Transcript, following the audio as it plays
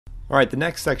Alright, the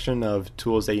next section of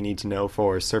tools that you need to know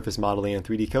for surface modeling and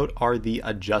 3D-Coat are the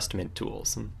adjustment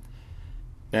tools.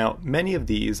 Now, many of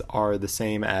these are the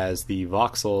same as the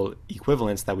voxel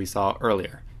equivalents that we saw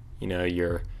earlier. You know,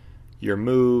 your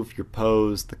move, your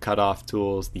pose, the cutoff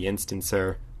tools, the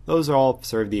instancer, those all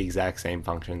serve the exact same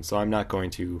function, so I'm not going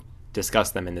to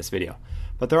discuss them in this video.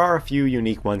 But there are a few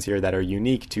unique ones here that are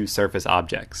unique to surface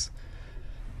objects.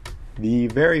 The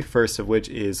very first of which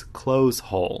is close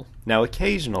hole. Now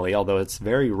occasionally, although it's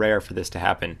very rare for this to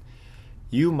happen,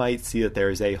 you might see that there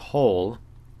is a hole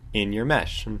in your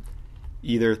mesh.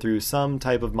 Either through some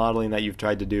type of modeling that you've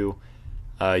tried to do,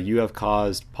 you have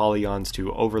caused polygons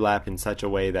to overlap in such a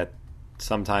way that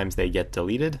sometimes they get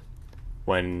deleted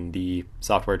when the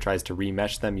software tries to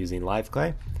remesh them using live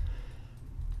clay.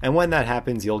 And when that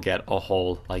happens, you'll get a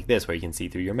hole like this where you can see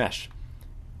through your mesh.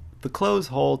 The close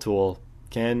hole tool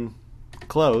can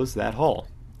close that hole.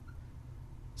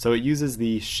 So it uses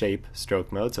the shape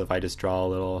stroke mode, so if I just draw a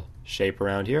little shape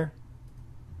around here,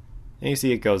 and you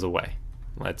see it goes away.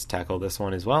 Let's tackle this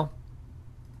one as well.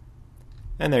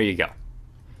 And there you go.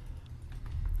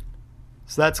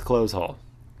 So that's close hole.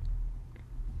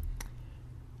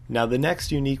 Now the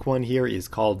next unique one here is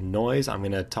called noise. I'm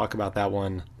going to talk about that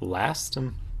one last.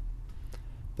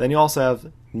 Then you also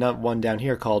have one down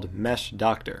here called mesh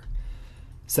doctor.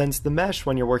 Since the mesh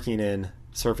when you're working in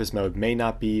surface mode may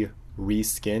not be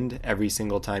reskinned every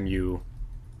single time you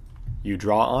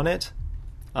draw on it,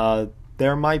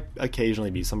 there might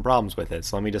occasionally be some problems with it.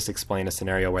 So let me just explain a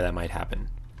scenario where that might happen.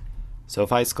 So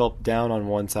if I sculpt down on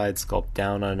one side, sculpt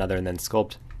down on another, and then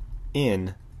sculpt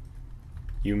in,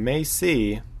 you may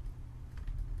see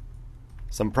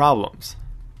some problems.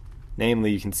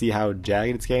 Namely, you can see how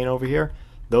jagged it's getting over here.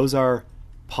 Those are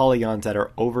polygons that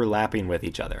are overlapping with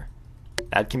each other.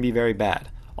 That can be very bad.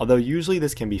 Although usually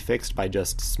this can be fixed by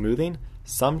just smoothing,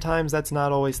 sometimes that's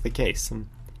not always the case.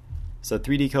 So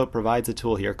 3D-Coat provides a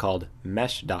tool here called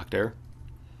Mesh Doctor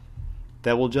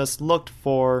that will just look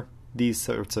for these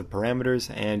sorts of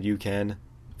parameters and you can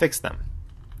fix them.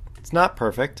 It's not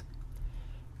perfect,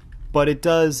 but it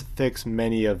does fix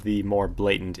many of the more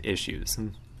blatant issues.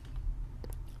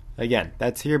 Again,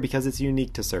 that's here because it's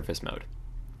unique to surface mode.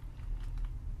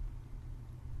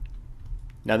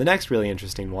 Now the next really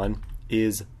interesting one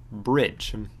is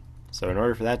bridge. So in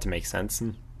order for that to make sense,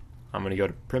 I'm going to go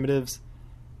to primitives.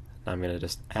 I'm going to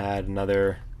just add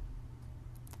another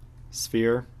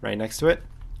sphere right next to it.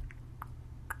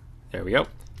 There we go.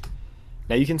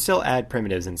 Now you can still add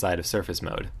primitives inside of surface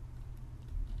mode.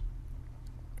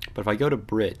 But if I go to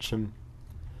bridge,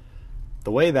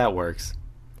 the way that works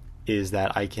is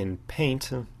that I can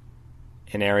paint an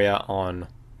area on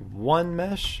one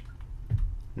mesh,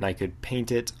 and I could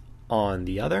paint it on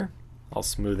the other. I'll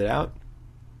smooth it out.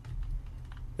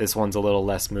 This one's a little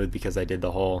less smooth because I did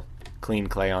the whole clean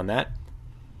clay on that.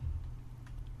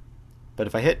 But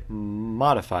if I hit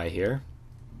modify here,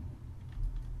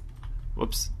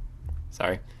 whoops,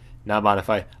 sorry, not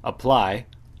modify, apply,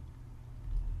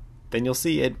 then you'll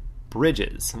see it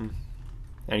bridges, and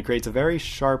it creates a very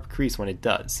sharp crease when it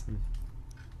does.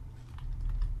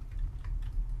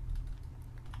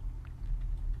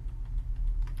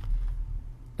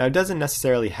 Now it doesn't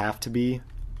necessarily have to be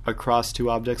across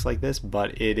two objects like this,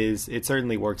 but it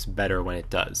certainly works better when it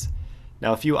does.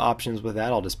 Now a few options with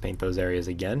that, I'll just paint those areas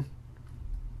again.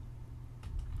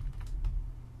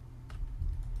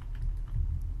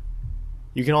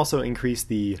 You can also increase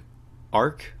the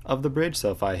arc of the bridge, so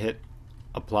if I hit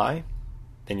apply,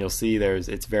 then you'll see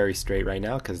it's very straight right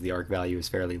now because the arc value is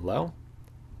fairly low.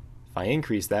 If I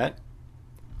increase that,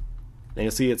 then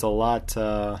you'll see it's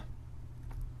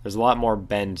there's a lot more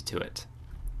bend to it.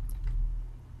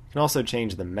 You can also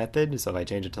change the method, so if I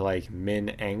change it to like min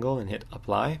angle and hit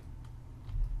apply,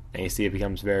 and you see it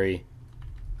becomes very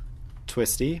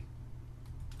twisty.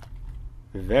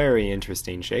 Very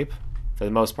interesting shape. For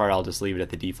the most part, I'll just leave it at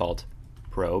the default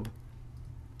probe.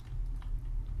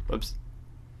 Whoops.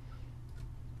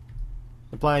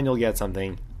 Apply and you'll get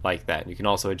something like that. You can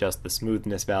also adjust the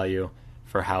smoothness value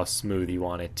for how smooth you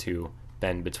want it to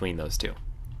bend between those two.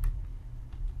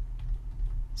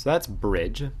 So that's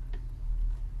bridge.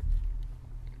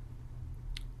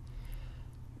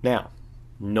 Now,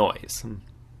 noise.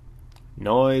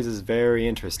 Noise is very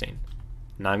interesting.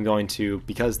 And I'm going to,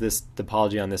 because this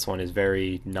topology on this one is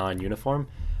very non-uniform,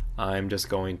 I'm just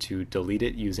going to delete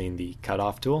it using the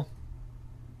cutoff tool.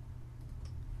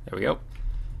 There we go.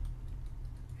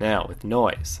 Now, with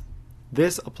noise.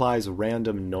 This applies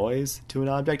random noise to an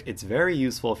object. It's very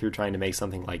useful if you're trying to make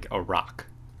something like a rock.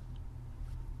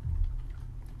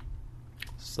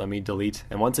 So let me delete,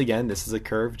 and once again, this is a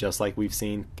curve just like we've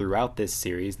seen throughout this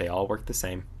series. They all work the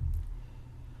same.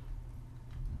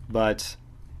 but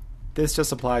this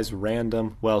just applies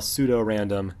random, well,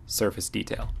 pseudo-random surface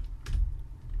detail.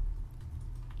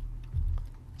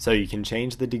 So you can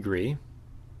change the degree.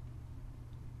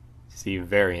 See,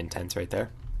 very intense right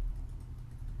there.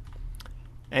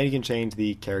 And you can change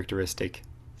the characteristic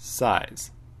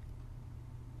size.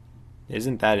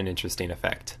 Isn't that an interesting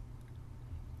effect?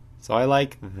 So I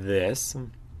like this.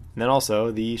 And then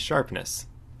also the sharpness.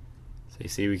 So you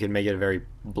see we can make it a very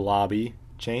blobby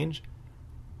change.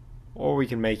 Or we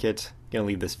can make it, I'm going to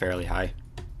leave this fairly high.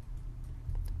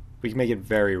 We can make it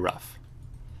very rough.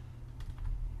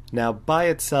 Now by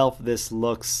itself this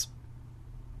looks,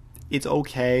 it's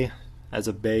okay as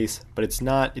a base, but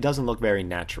it doesn't look very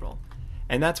natural.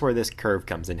 And that's where this curve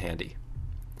comes in handy.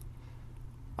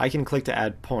 I can click to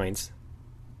add points,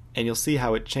 and you'll see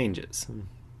how it changes.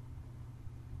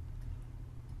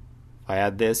 If I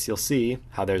add this, you'll see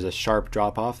how there's a sharp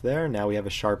drop off there. Now we have a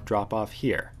sharp drop off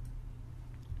here.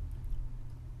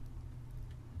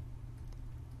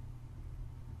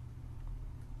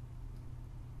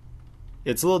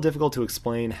 It's a little difficult to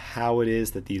explain how it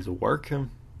is that these work.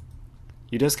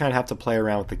 You just kind of have to play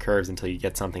around with the curves until you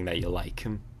get something that you like.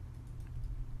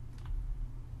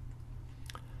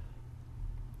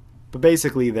 But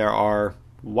basically there are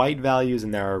white values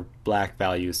and there are black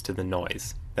values to the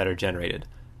noise that are generated.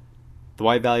 The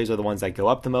white values are the ones that go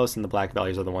up the most and the black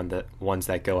values are the ones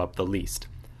that go up the least.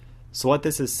 So what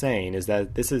this is saying is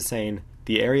that this is saying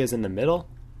the areas in the middle,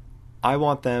 I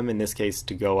want them in this case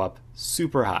to go up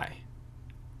super high.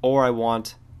 Or I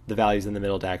want the values in the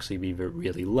middle to actually be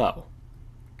really low.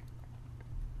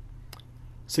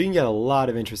 So you can get a lot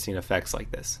of interesting effects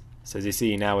like this. So as you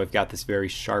see now we've got this very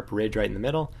sharp ridge right in the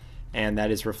middle, and that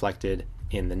is reflected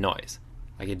in the noise.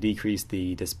 I could decrease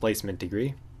the displacement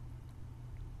degree.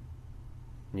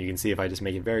 And you can see if I just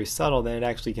make it very subtle, then it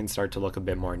actually can start to look a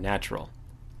bit more natural.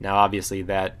 Now obviously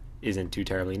that isn't too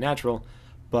terribly natural,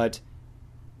 but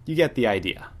you get the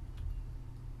idea.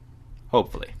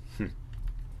 Hopefully.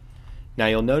 Now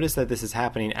you'll notice that this is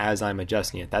happening as I'm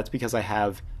adjusting it. That's because I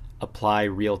have apply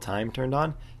real time turned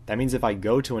on. That means if I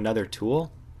go to another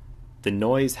tool, the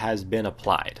noise has been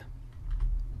applied.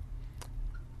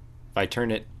 If I turn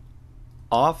it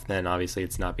off, then obviously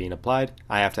it's not being applied.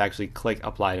 I have to actually click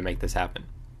apply to make this happen.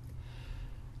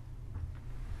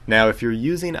 Now if you're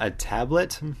using a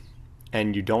tablet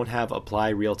and you don't have apply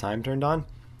real time turned on,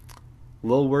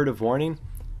 little word of warning,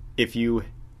 if you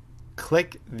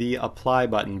click the apply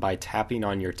button by tapping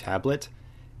on your tablet,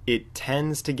 it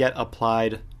tends to get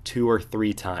applied 2 or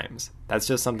 3 times. That's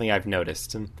just something I've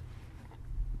noticed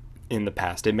in the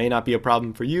past. It may not be a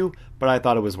problem for you, but I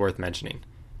thought it was worth mentioning.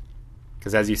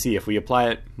 Because as you see, if we apply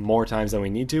it more times than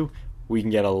we need to, we can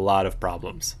get a lot of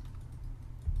problems.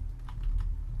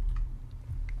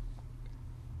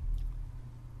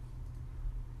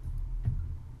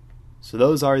 So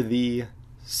those are the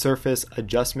surface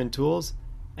adjustment tools.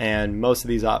 And most of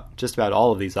these, just about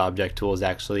all of these object tools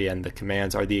actually, and the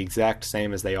commands are the exact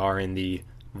same as they are in the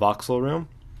voxel room.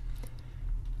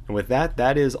 And with that,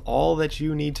 that is all that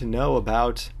you need to know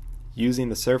about using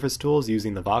the surface tools,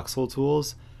 using the voxel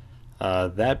tools.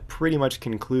 That pretty much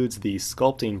concludes the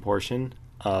sculpting portion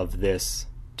of this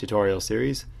tutorial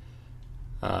series.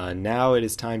 Now it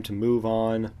is time to move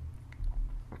on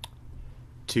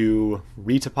to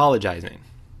retopologizing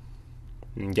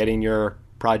and getting your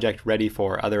project ready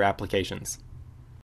for other applications.